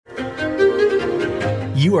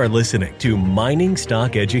You are listening to Mining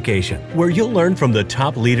Stock Education, where you'll learn from the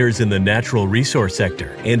top leaders in the natural resource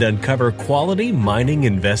sector and uncover quality mining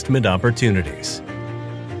investment opportunities.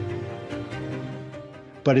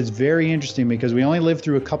 But it's very interesting because we only live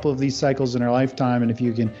through a couple of these cycles in our lifetime, and if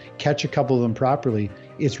you can catch a couple of them properly,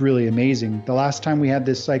 it's really amazing. The last time we had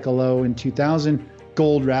this cycle low in 2000,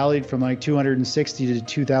 gold rallied from like $260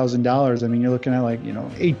 to $2,000. I mean, you're looking at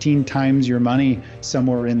 18 times your money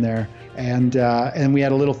somewhere in there. And we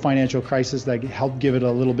had a little financial crisis that helped give it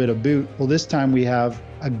a little bit of boot. Well, this time we have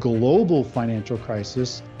a global financial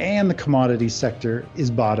crisis and the commodity sector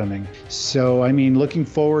is bottoming. So, I mean, looking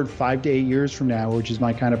forward 5 to 8 years from now, which is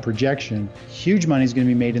my kind of projection, huge money is going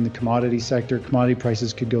to be made in the commodity sector. Commodity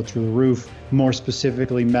prices could go through the roof, more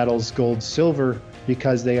specifically metals, gold, silver,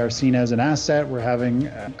 because they are seen as an asset. We're having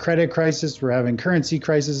a credit crisis, we're having currency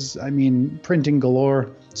crisis, printing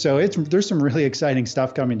galore. So there's some really exciting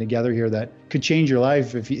stuff coming together here that could change your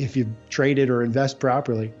life if you trade it or invest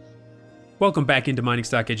properly. Welcome back into Mining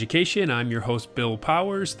Stock Education. I'm your host, Bill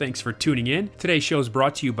Powers. Thanks for tuning in. Today's show is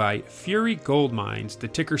brought to you by Fury Gold Mines. The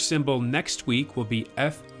ticker symbol next week will be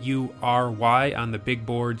FURY on the big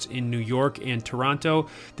boards in New York and Toronto.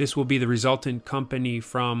 This will be the resultant company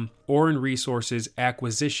from Auryn Resources'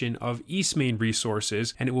 acquisition of Eastmain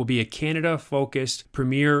Resources, and it will be a Canada-focused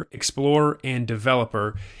premier explorer and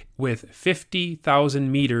developer with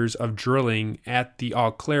 50,000 meters of drilling at the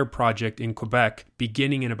Eau Claire project in Quebec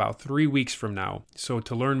beginning in about 3 weeks from now. So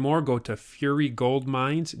to learn more, go to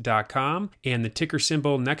furygoldmines.com, and the ticker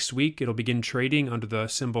symbol next week, it'll begin trading under the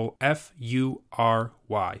symbol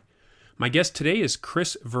FURY. My guest today is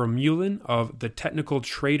Chris Vermeulen of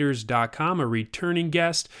thetechnicaltraders.com, a returning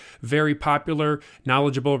guest, very popular,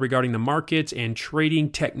 knowledgeable regarding the markets and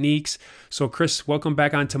trading techniques. So Chris, welcome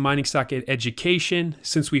back onto Mining Stock Education.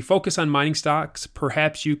 Since we focus on mining stocks,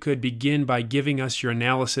 perhaps you could begin by giving us your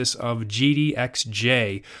analysis of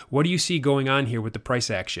GDXJ. What do you see going on here with the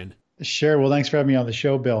price action? Sure. Well, thanks for having me on the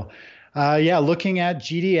show, Bill. Looking at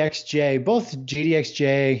GDXJ, both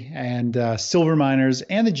GDXJ and silver miners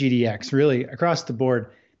and the GDX, really across the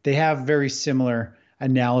board, they have very similar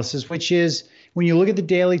analysis, which is when you look at the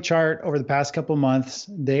daily chart over the past couple of months,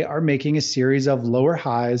 they are making a series of lower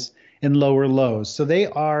highs and lower lows. So they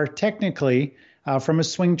are technically, from a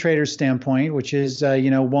swing trader standpoint, which is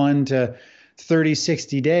 1 to 30,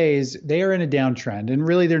 60 days, they are in a downtrend. And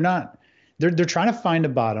really, they're not. They're trying to find a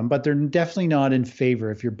bottom, but they're definitely not in favor.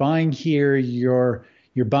 If you're buying here, you're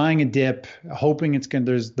buying a dip, hoping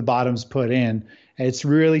there's the bottoms put in. It's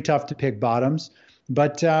really tough to pick bottoms,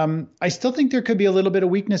 but I still think there could be a little bit of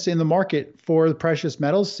weakness in the market for the precious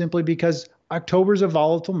metals, simply because October's a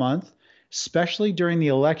volatile month, especially during the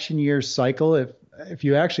election year cycle. If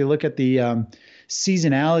you actually look at the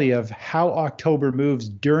seasonality of how October moves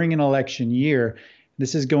during an election year.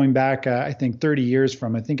 This is going back, I think, 30 years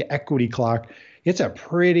from, Equity Clock. It's a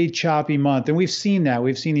pretty choppy month. And we've seen that.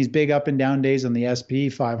 We've seen these big up and down days on the S&P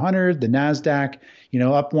 500, the NASDAQ,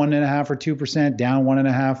 up 1.5% or 2%, down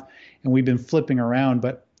 1.5%. And we've been flipping around.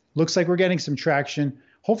 But looks like we're getting some traction.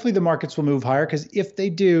 Hopefully the markets will move higher, because if they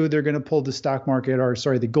do, they're going to pull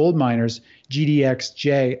the gold miners,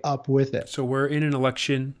 GDXJ, up with it. So we're in an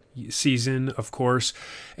election season, of course.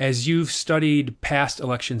 As you've studied past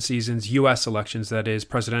election seasons, U.S. elections, that is,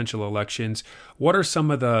 presidential elections, what are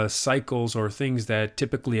some of the cycles or things that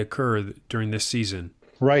typically occur during this season?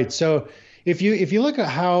 Right. So if you look at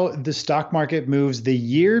how the stock market moves the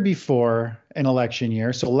year before an election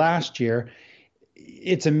year, so last year,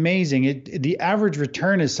 it's amazing. The average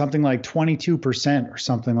return is something like 22% or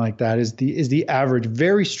something like that is the average.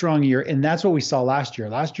 Very strong year, and that's what we saw last year.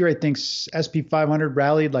 Last year, I think S&P 500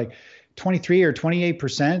 rallied like 23 or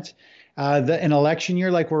 28%. An election year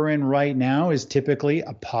like we're in right now is typically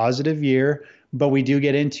a positive year, but we do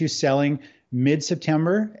get into selling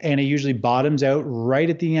mid-September, and it usually bottoms out right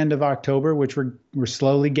at the end of October, which we're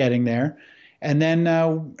slowly getting there, and then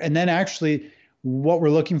actually, what we're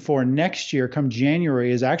looking for next year, come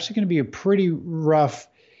January, is actually going to be a pretty rough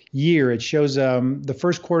year. It shows the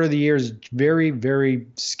first quarter of the year is very, very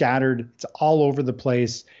scattered. It's all over the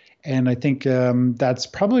place. And I think that's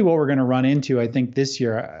probably what we're going to run into, I think, this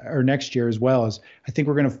year or next year as well. Is I think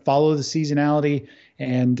we're going to follow the seasonality,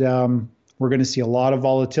 and we're going to see a lot of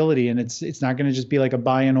volatility. And it's not going to just be like a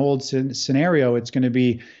buy and hold scenario. It's going to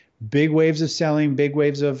be big waves of selling, big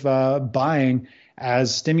waves of buying,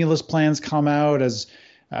 as stimulus plans come out, as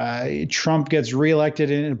Trump gets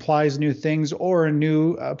reelected and applies new things, or a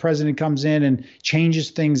new president comes in and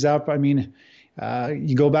changes things up. I mean,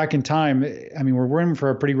 You go back in time, I mean, we're in for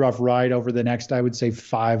a pretty rough ride over the next, I would say,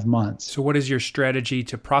 5 months. So what is your strategy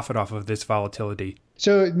to profit off of this volatility?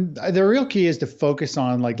 So the real key is to focus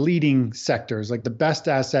on like leading sectors, like the best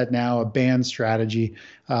asset now, a band strategy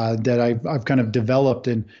that I've kind of developed.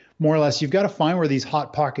 And more or less, you've got to find where these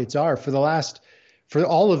hot pockets are. For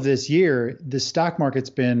all of this year, the stock market's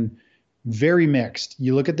been very mixed.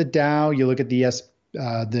 You look at the Dow, you look at the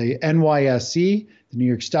NYSE, the New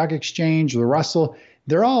York Stock Exchange, the Russell.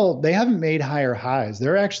 They haven't made higher highs.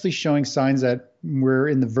 They're actually showing signs that we're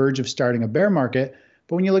in the verge of starting a bear market.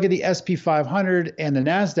 But when you look at the SP 500 and the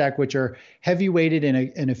NASDAQ, which are heavy weighted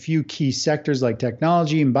in a few key sectors like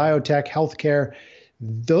technology and biotech, healthcare,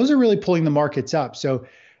 those are really pulling the markets up. So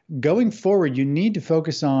going forward, you need to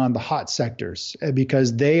focus on the hot sectors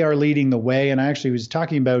because they are leading the way. And I actually was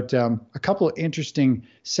talking about a couple of interesting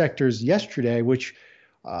sectors yesterday, which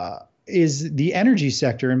is the energy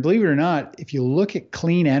sector. And believe it or not, if you look at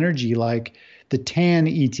clean energy, like the TAN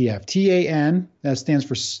ETF, TAN, that's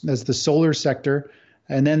the solar sector.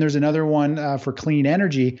 And then there's another one for clean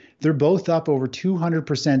energy. They're both up over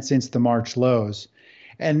 200% since the March lows.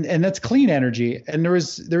 And that's clean energy. And there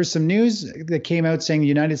was some news that came out saying the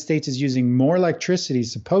United States is using more electricity,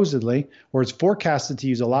 supposedly, or it's forecasted to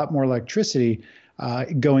use a lot more electricity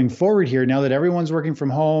going forward here, now that everyone's working from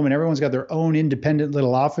home and everyone's got their own independent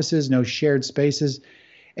little offices, no shared spaces.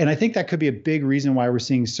 And I think that could be a big reason why we're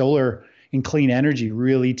seeing solar and clean energy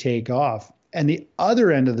really take off. And the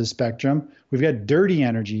other end of the spectrum, we've got dirty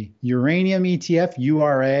energy, uranium ETF,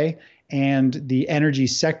 URA, and the energy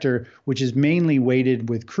sector, which is mainly weighted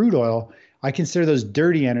with crude oil. I consider those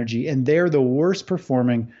dirty energy, and they're the worst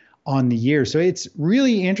performing on the year. So it's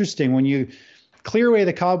really interesting when you clear away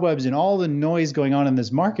the cobwebs and all the noise going on in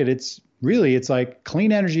this market. It's like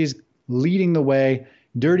clean energy is leading the way.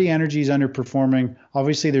 Dirty energy is underperforming.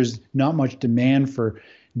 Obviously, there's not much demand for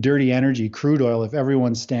dirty energy, crude oil, if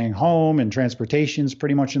everyone's staying home and transportation's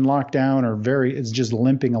pretty much in lockdown or it's just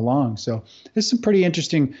limping along. So there's some pretty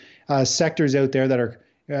interesting sectors out there that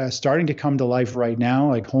are starting to come to life right now,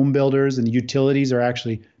 like home builders and the utilities are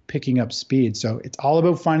actually picking up speed. So it's all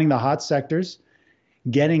about finding the hot sectors,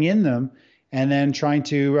 getting in them, and then trying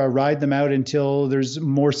to ride them out until there's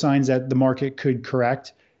more signs that the market could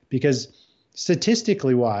correct. Because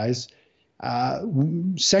statistically wise,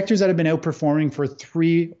 sectors that have been outperforming for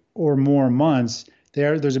 3 or more months,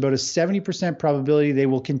 there's about a 70% probability they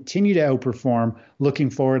will continue to outperform looking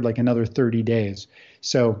forward like another 30 days.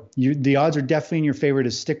 So the odds are definitely in your favor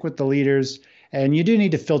to stick with the leaders, and you do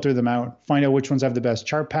need to filter them out, find out which ones have the best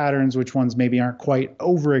chart patterns, which ones maybe aren't quite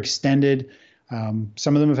overextended.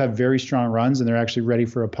 Some of them have had very strong runs and they're actually ready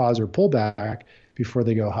for a pause or pullback before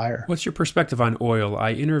they go higher. What's your perspective on oil?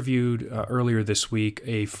 I interviewed earlier this week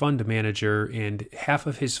a fund manager, and half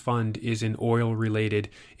of his fund is in oil-related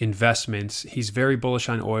investments. He's very bullish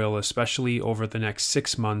on oil, especially over the next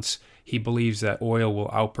 6 months. He believes that oil will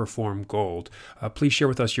outperform gold. Please share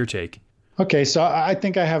with us your take. Okay, so I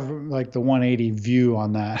think I have like the 180 view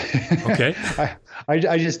on that. Okay.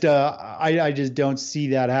 I just don't see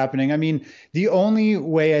that happening. I mean, the only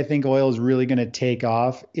way I think oil is really going to take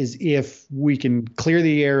off is if we can clear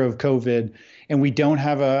the air of COVID and we don't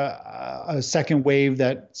have a second wave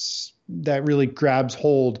that really grabs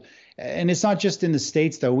hold. And it's not just in the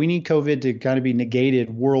States, though. We need COVID to kind of be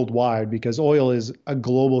negated worldwide because oil is a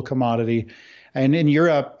global commodity. And in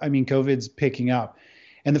Europe, I mean, COVID's picking up.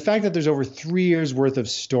 And the fact that there's over 3 years worth of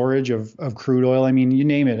storage of crude oil, I mean, you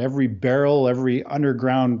name it, every barrel, every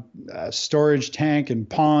underground storage tank and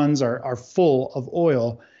ponds are full of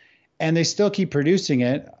oil, and they still keep producing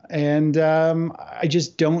it. And I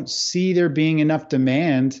just don't see there being enough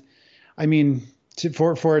demand. I mean,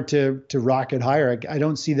 for it to rocket higher. I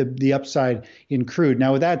don't see the upside in crude.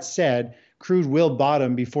 Now, with that said, crude will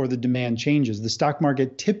bottom before the demand changes. The stock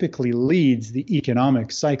market typically leads the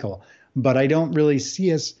economic cycle, but I don't really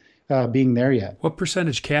see us being there yet. What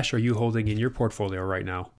percentage cash are you holding in your portfolio right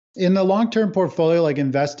now? In the long-term portfolio, like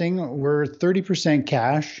investing, we're 30%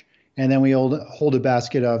 cash, and then we hold a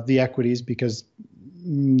basket of the equities because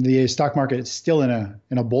the stock market is still in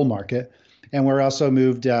a bull market, and we're also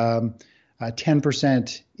moved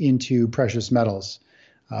 10% into precious metals.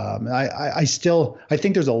 I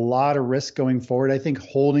think there's a lot of risk going forward. I think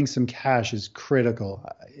holding some cash is critical.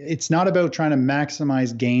 It's not about trying to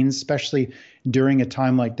maximize gains, especially during a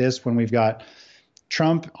time like this when we've got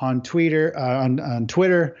Trump on Twitter. On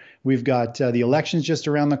Twitter, we've got the elections just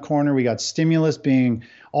around the corner. We got stimulus being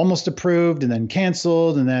almost approved and then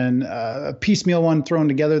canceled, and then a piecemeal one thrown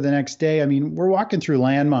together the next day. I mean, we're walking through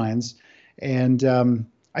landmines, and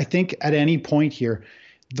I think at any point here,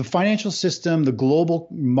 the financial system, the global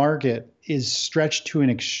market is stretched to an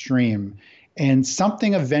extreme, and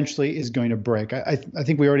something eventually is going to break. I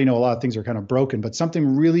think we already know a lot of things are kind of broken, but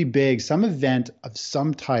something really big, some event of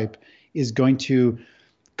some type is going to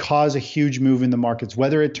cause a huge move in the markets,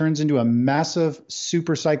 whether it turns into a massive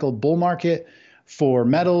super cycle bull market for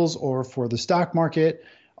metals or for the stock market,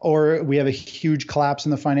 or we have a huge collapse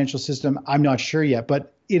in the financial system. I'm not sure yet,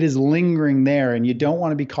 but it is lingering there, and you don't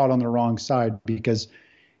want to be caught on the wrong side because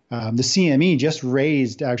the CME just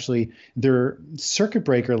raised actually their circuit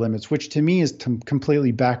breaker limits, which to me is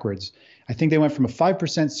completely backwards. I think they went from a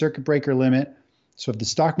 5% circuit breaker limit. So if the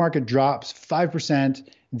stock market drops 5%,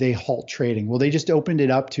 they halt trading. Well, they just opened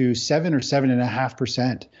it up to 7 or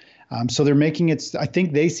 7.5%. So they're making it, I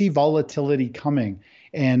think they see volatility coming,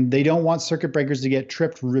 and they don't want circuit breakers to get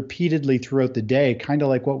tripped repeatedly throughout the day, kind of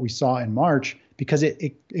like what we saw in March, because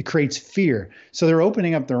it creates fear. So they're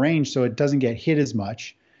opening up the range so it doesn't get hit as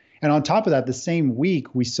much. And on top of that, the same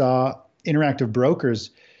week, we saw Interactive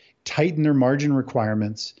Brokers tighten their margin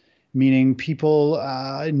requirements, meaning people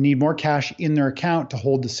need more cash in their account to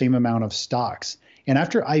hold the same amount of stocks. And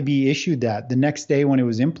after IB issued that, the next day when it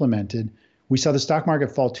was implemented, we saw the stock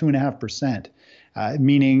market fall 2.5%,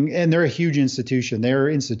 meaning, and they're a huge institution. They're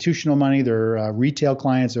institutional money. Their retail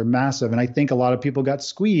clients are massive. And I think a lot of people got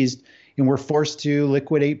squeezed and were forced to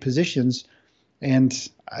liquidate positions. And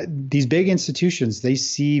these big institutions, they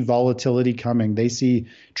see volatility coming. They see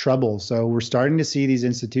trouble. So we're starting to see these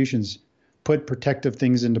institutions put protective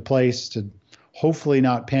things into place to hopefully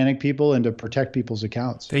not panic people and to protect people's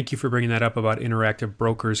accounts. Thank you for bringing that up about Interactive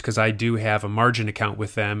Brokers, because I do have a margin account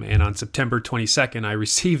with them. And on September 22nd, I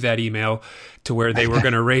received that email to where they were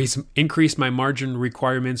going to increase my margin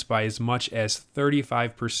requirements by as much as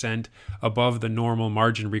 35% above the normal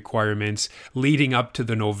margin requirements leading up to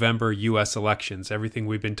the November U.S. elections, everything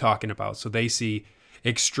we've been talking about. So they see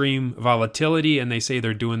extreme volatility, and they say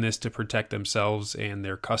they're doing this to protect themselves and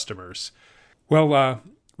their customers. Well,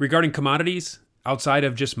 regarding commodities, outside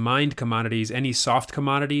of just mined commodities, any soft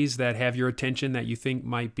commodities that have your attention that you think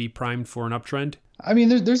might be primed for an uptrend? I mean,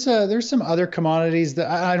 there's some other commodities that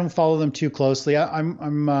I don't follow them too closely.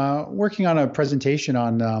 I'm working on a presentation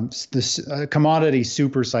on this commodity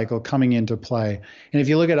super cycle coming into play. And if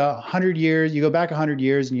you look at 100 years, you go back 100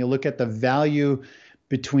 years and you look at the value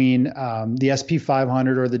between the SP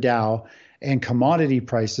 500 or the Dow and commodity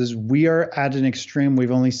prices, we are at an extreme we've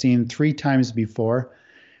only seen 3 times before,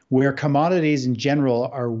 where commodities in general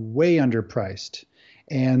are way underpriced.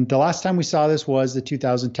 And the last time we saw this was the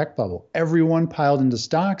 2000 tech bubble. Everyone piled into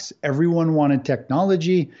stocks, everyone wanted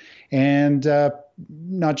technology, and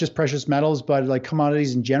not just precious metals, but like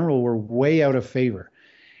commodities in general were way out of favor.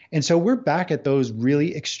 And so we're back at those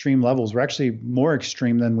really extreme levels. We're actually more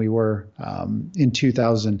extreme than we were in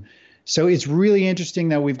 2000. So it's really interesting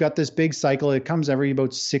that we've got this big cycle. It comes every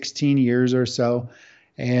about 16 years or so.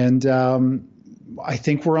 And I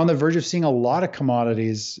think we're on the verge of seeing a lot of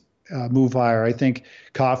commodities move higher. I think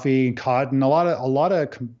coffee, cotton, a lot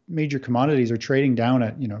of major commodities are trading down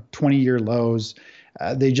at 20-year lows.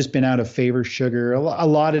 They've just been out of favor. Sugar, a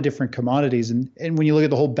lot of different commodities, and when you look at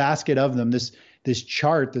the whole basket of them, this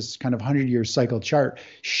chart, this kind of 100-year cycle chart,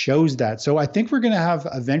 shows that. So I think we're going to have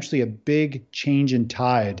eventually a big change in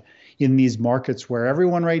tide in these markets where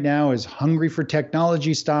everyone right now is hungry for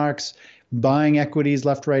technology stocks, buying equities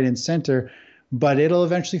left, right, and center. But it'll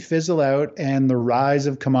eventually fizzle out, and the rise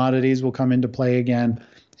of commodities will come into play again,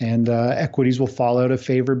 and equities will fall out of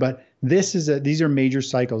favor. But these are major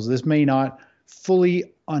cycles. This may not fully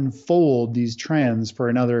unfold these trends for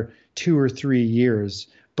another 2 or 3 years,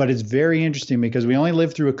 but it's very interesting because we only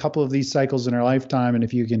live through a couple of these cycles in our lifetime, and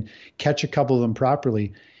if you can catch a couple of them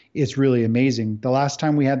properly, it's really amazing. The last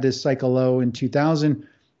time we had this cycle low in 2000,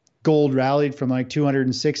 gold rallied from like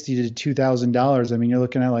 $260 to $2,000. I mean, you're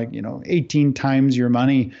looking at 18 times your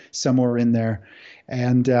money somewhere in there.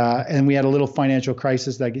 And we had a little financial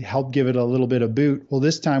crisis that helped give it a little bit of boot. Well,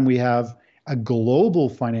 this time we have a global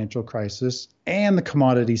financial crisis and the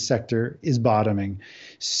commodity sector is bottoming.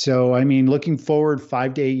 So, I mean, looking forward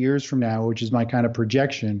 5 to 8 years from now, which is my kind of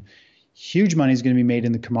projection, huge money is going to be made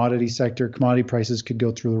in the commodity sector. Commodity prices could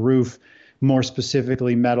go through the roof, more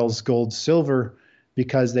specifically metals, gold, silver,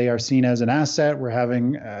 because they are seen as an asset. We're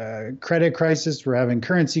having a credit crisis. We're having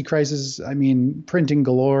currency crisis. I mean, printing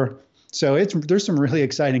galore. So there's some really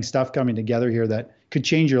exciting stuff coming together here that could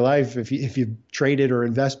change your life if you trade it or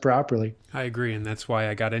invest properly. I agree, and that's why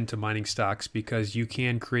I got into mining stocks, because you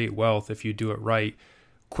can create wealth if you do it right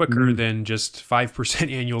quicker than just 5%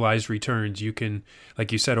 annualized returns. You can,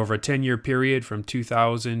 like you said, over a 10-year period from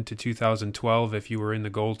 2000 to 2012, if you were in the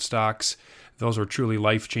gold stocks, those were truly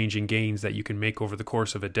life-changing gains that you can make over the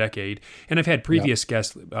course of a decade. And I've had previous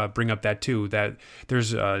guests bring up that too, that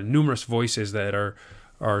there's numerous voices that are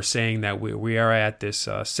saying that we are at this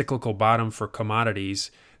cyclical bottom for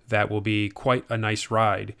commodities that will be quite a nice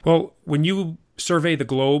ride. Well, when you survey the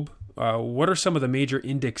globe, what are some of the major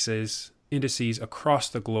indices across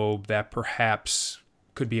the globe that perhaps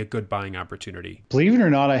could be a good buying opportunity? Believe it or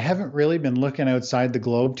not, I haven't really been looking outside the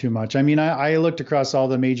globe too much. I mean, I looked across all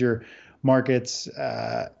the major markets.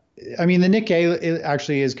 The Nikkei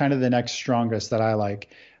actually is kind of the next strongest that I like,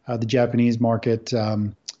 the Japanese market.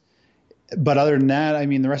 But other than that, I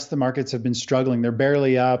mean, the rest of the markets have been struggling. They're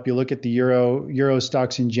barely up. You look at the Euro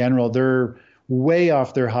stocks in general, they're way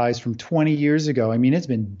off their highs from 20 years ago. I mean, it's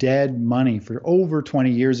been dead money for over 20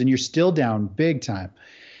 years, and you're still down big time.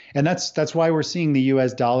 And that's why we're seeing the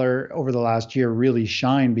US dollar over the last year really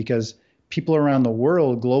shine, because people around the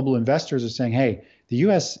world, global investors, are saying, hey, the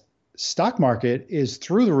US stock market is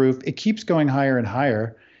through the roof. It keeps going higher and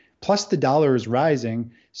higher. Plus the dollar is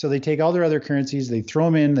rising. So they take all their other currencies, they throw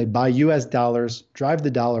them in, they buy US dollars, drive the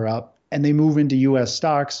dollar up, and they move into US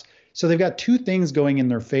stocks. So they've got two things going in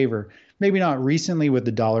their favor. Maybe not recently with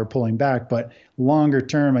the dollar pulling back, but longer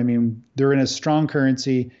term, I mean, they're in a strong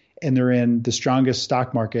currency and they're in the strongest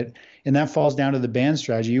stock market. And that falls down to the band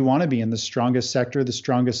strategy. You want to be in the strongest sector, the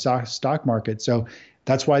strongest stock market. So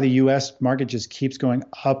that's why the U.S. market just keeps going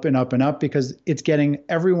up and up and up, because it's getting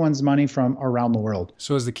everyone's money from around the world.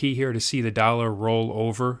 So is the key here to see the dollar roll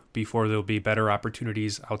over before there'll be better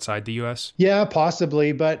opportunities outside the U.S.? Yeah,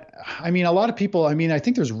 possibly. But I mean, a lot of people, I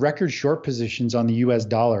think there's record short positions on the U.S.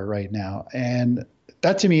 dollar right now. And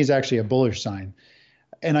that to me is actually a bullish sign.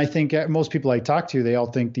 And I think most people I talk to, they all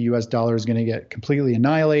think the U.S. dollar is going to get completely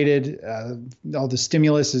annihilated. All the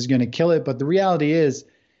stimulus is going to kill it. But the reality is,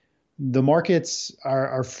 the markets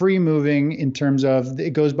are free moving in terms of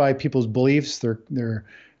it goes by people's beliefs, their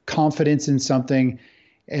confidence in something,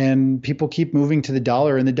 and people keep moving to the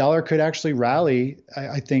dollar, and the dollar could actually rally,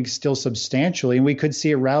 I think, still substantially, and we could see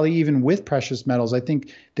a rally even with precious metals. I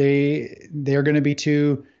think they're going to be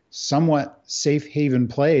two somewhat safe haven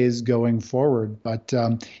plays going forward. But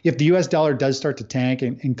if the U.S. dollar does start to tank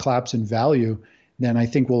and collapse in value, then I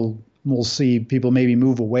think we'll see people maybe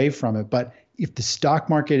move away from it. But if the stock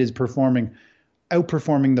market is outperforming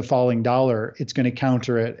the falling dollar, it's going to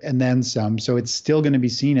counter it and then some. So it's still going to be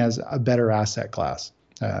seen as a better asset class,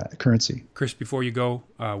 currency. Chris, before you go,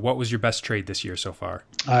 what was your best trade this year so far?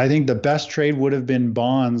 I think the best trade would have been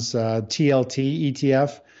bonds, TLT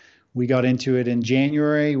ETF. We got into it in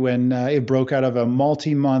January when it broke out of a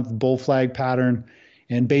multi-month bull flag pattern.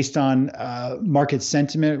 And based on market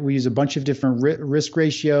sentiment, we use a bunch of different risk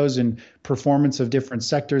ratios and performance of different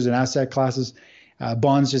sectors and asset classes.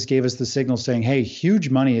 Bonds just gave us the signal saying, hey, huge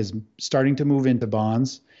money is starting to move into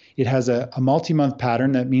bonds. It has a multi-month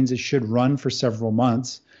pattern. That means it should run for several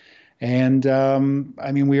months. And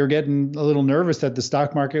we were getting a little nervous that the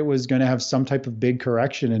stock market was going to have some type of big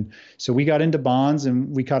correction. And so we got into bonds,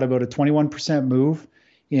 and we caught about a 21% move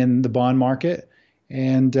in the bond market.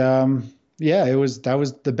 And that was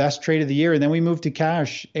the best trade of the year. And then we moved to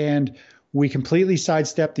cash, and we completely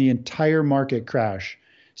sidestepped the entire market crash.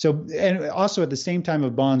 So, and also at the same time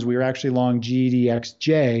of bonds, we were actually long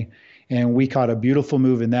GDXJ, and we caught a beautiful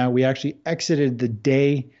move in that. We actually exited the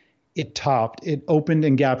day it topped. It opened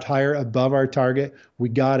and gapped higher above our target. We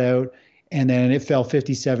got out, and then it fell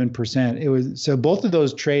 57%. So both of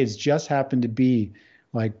those trades just happened to be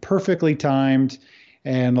like perfectly timed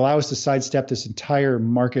and allow us to sidestep this entire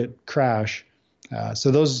market crash.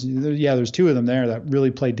 There's two of them there that really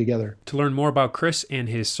played together. To learn more about Chris and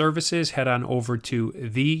his services, head on over to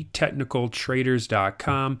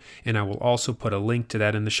thetechnicaltraders.com, and I will also put a link to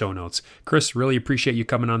that in the show notes. Chris, really appreciate you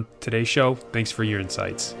coming on today's show. Thanks for your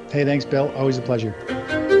insights. Hey, thanks, Bill. Always a pleasure.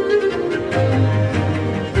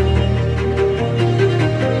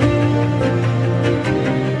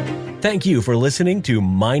 Thank you for listening to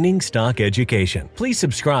Mining Stock Education. Please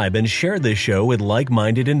subscribe and share this show with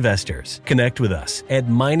like-minded investors. Connect with us at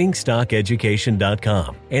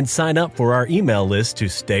miningstockeducation.com and sign up for our email list to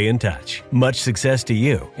stay in touch. Much success to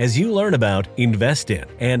you as you learn about, invest in,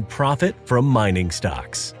 and profit from mining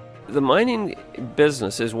stocks. The mining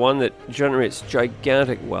business is one that generates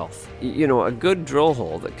gigantic wealth. You know, a good drill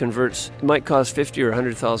hole that converts might cost $50,000 or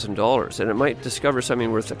 $100,000, and it might discover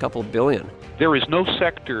something worth a couple billion. There is no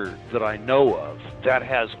sector that I know of that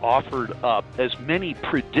has offered up as many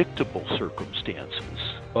predictable circumstances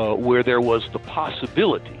where there was the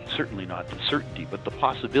possibility, certainly not the certainty, but the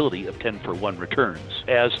possibility of 10-for-1 returns,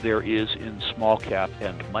 as there is in small cap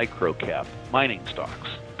and micro cap mining stocks.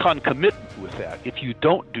 Concomitant with that, if you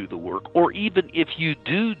don't do the work, or even if you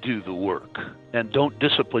do the work and don't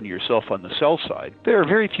discipline yourself on the sell side, there are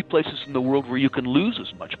very few places in the world where you can lose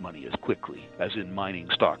as much money as quickly as in mining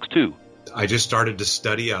stocks too. I just started to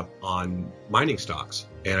study up on mining stocks,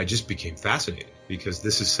 and I just became fascinated because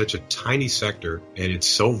this is such a tiny sector and it's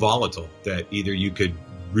so volatile that either you could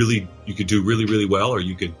do really, really well, or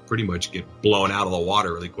you could pretty much get blown out of the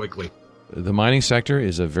water really quickly. The mining sector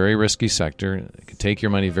is a very risky sector. It can take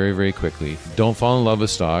your money very, very quickly. Don't fall in love with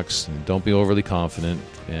stocks. Don't be overly confident,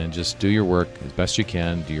 and just do your work as best you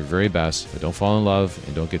can. Do your very best, but don't fall in love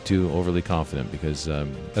and don't get too overly confident, because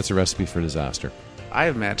that's a recipe for disaster. I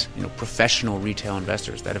have met professional retail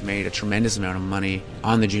investors that have made a tremendous amount of money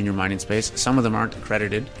on the junior mining space. Some of them aren't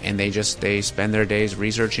accredited, and they spend their days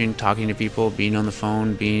researching, talking to people, being on the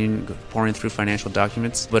phone, pouring through financial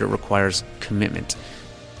documents, but it requires commitment.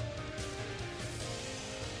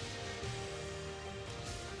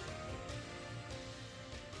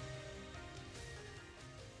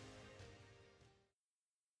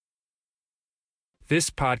 This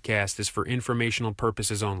podcast is for informational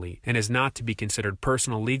purposes only and is not to be considered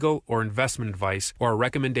personal legal or investment advice or a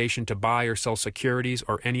recommendation to buy or sell securities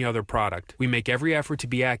or any other product. We make every effort to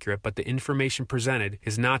be accurate, but the information presented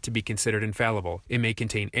is not to be considered infallible. It may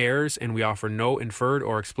contain errors, and we offer no inferred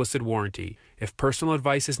or explicit warranty. If personal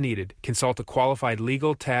advice is needed, consult a qualified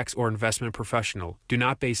legal, tax, or investment professional. Do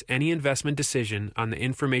not base any investment decision on the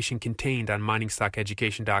information contained on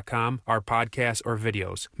miningstockeducation.com, our podcasts, or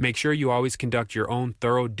videos. Make sure you always conduct your own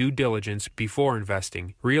thorough due diligence before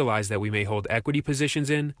investing. Realize that we may hold equity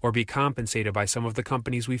positions in or be compensated by some of the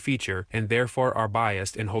companies we feature, and therefore are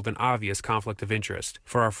biased and hold an obvious conflict of interest.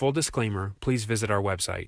 For our full disclaimer, please visit our website.